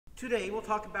Today we'll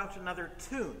talk about another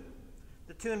tune,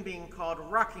 the tune being called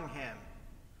Rockingham.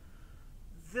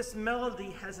 This melody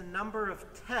has a number of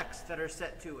texts that are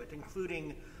set to it,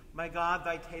 including "My God,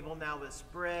 thy table now is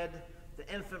spread,"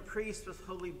 "The infant priest was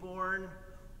wholly born,"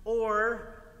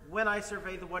 or "When I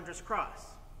survey the wondrous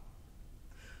cross."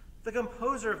 The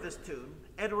composer of this tune,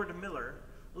 Edward Miller,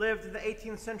 lived in the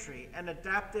 18th century and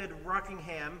adapted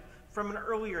Rockingham from an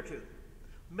earlier tune.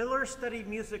 Miller studied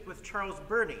music with Charles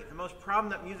Burney, the most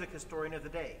prominent music historian of the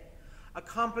day. A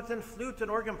competent flute and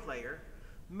organ player,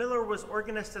 Miller was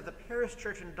organist at the parish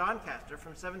church in Doncaster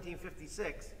from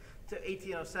 1756 to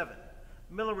 1807.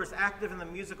 Miller was active in the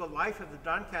musical life of the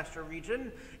Doncaster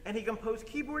region, and he composed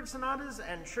keyboard sonatas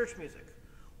and church music.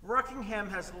 Rockingham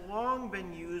has long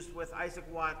been used with Isaac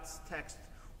Watts' text,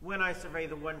 "When I survey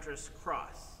the wondrous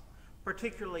cross,"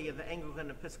 particularly in the Anglican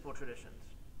Episcopal traditions.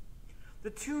 The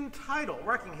tune title,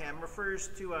 Rockingham, refers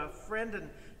to a friend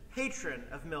and patron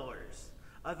of Miller's,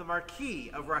 the Marquis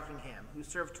of Rockingham, who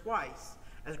served twice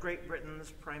as Great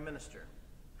Britain's Prime Minister.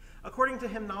 According to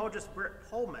hymnologist Bert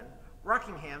Pullman,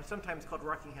 Rockingham, sometimes called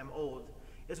Rockingham Old,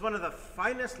 is one of the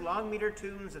finest long-meter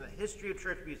tunes in the history of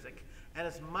church music and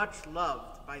is much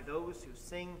loved by those who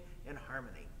sing in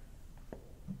harmony.